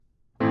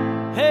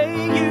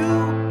Hey you,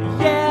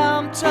 yeah,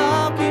 I'm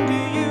talking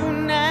to you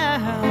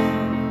now.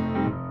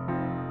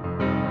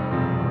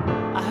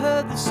 I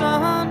heard the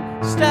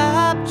sun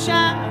stopped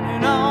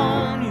shining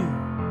on you.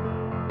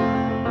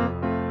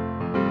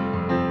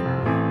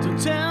 Don't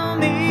tell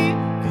me,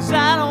 'cause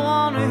I don't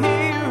want to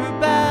hear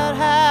about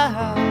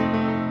how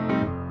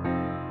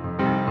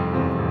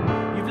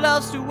you've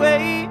lost your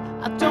way.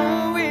 I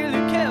don't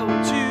really care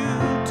what you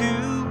do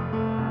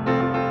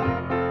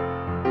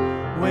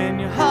when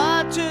your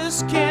heart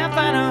just can't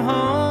find a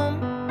home.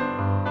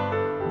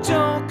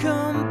 Don't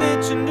come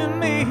bitching to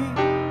me,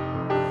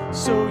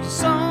 so you're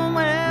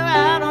somewhere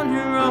out on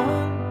your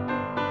own.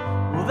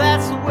 Well,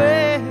 that's the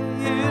way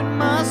it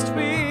must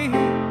be.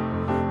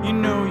 You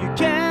know you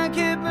can't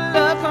keep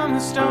love from a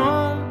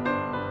stone,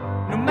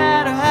 no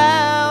matter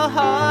how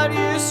hard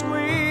you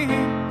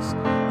squeeze.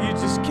 You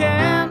just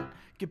can't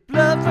get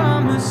blood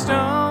from a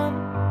stone.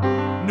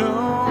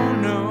 No,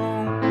 no.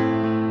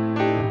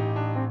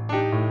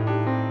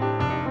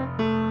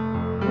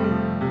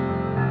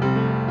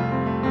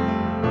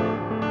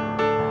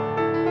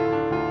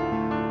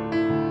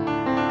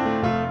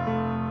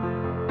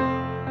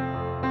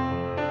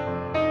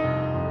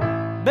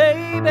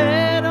 Baby,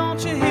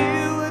 don't you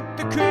hear what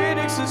the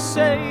critics are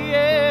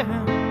saying?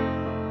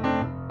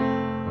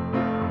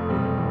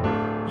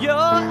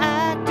 Your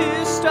act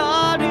is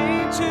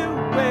starting to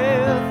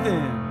wear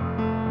thin.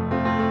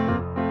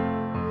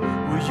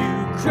 Will you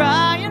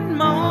cry and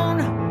moan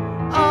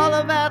all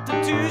about the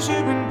dues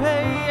you've been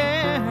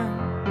paying?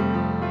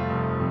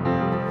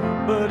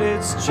 But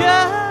it's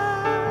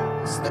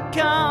just the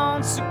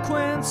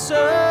consequence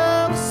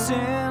of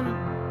sin.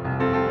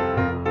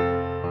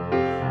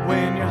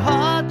 When your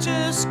heart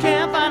just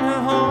can't find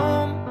her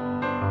home,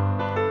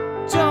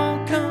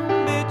 don't come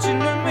bitching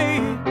to me,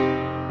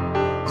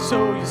 so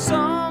you're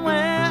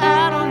somewhere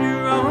out on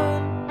your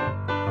own.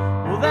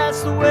 Well,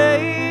 that's the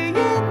way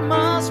it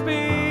must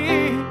be.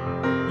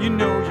 You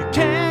know you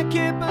can't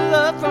keep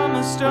love from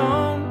a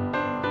stone,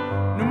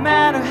 no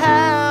matter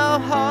how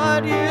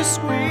hard you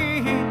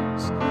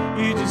squeeze.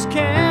 You just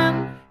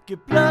can't get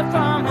blood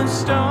from a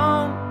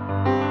stone.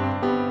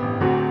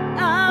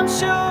 I'm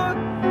sure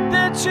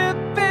that you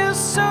feel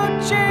so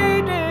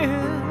jaded.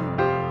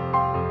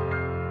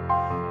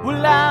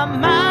 Well, I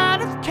might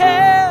have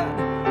cared,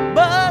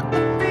 but the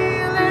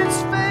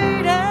feeling's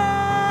faded.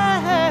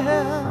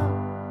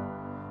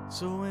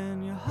 So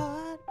when your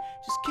heart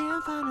just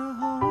can't find a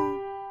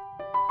home,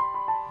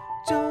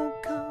 don't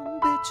come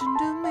bitching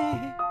to me,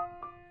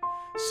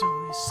 so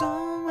you're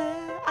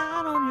somewhere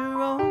out on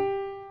your own.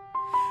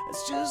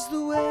 It's just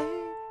the way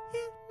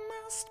it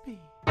must be.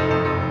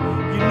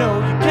 You know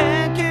you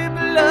can't keep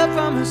love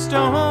from a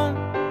stone,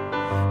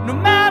 no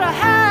matter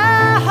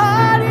how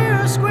hard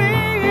you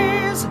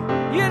squeeze.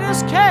 You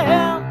just can't.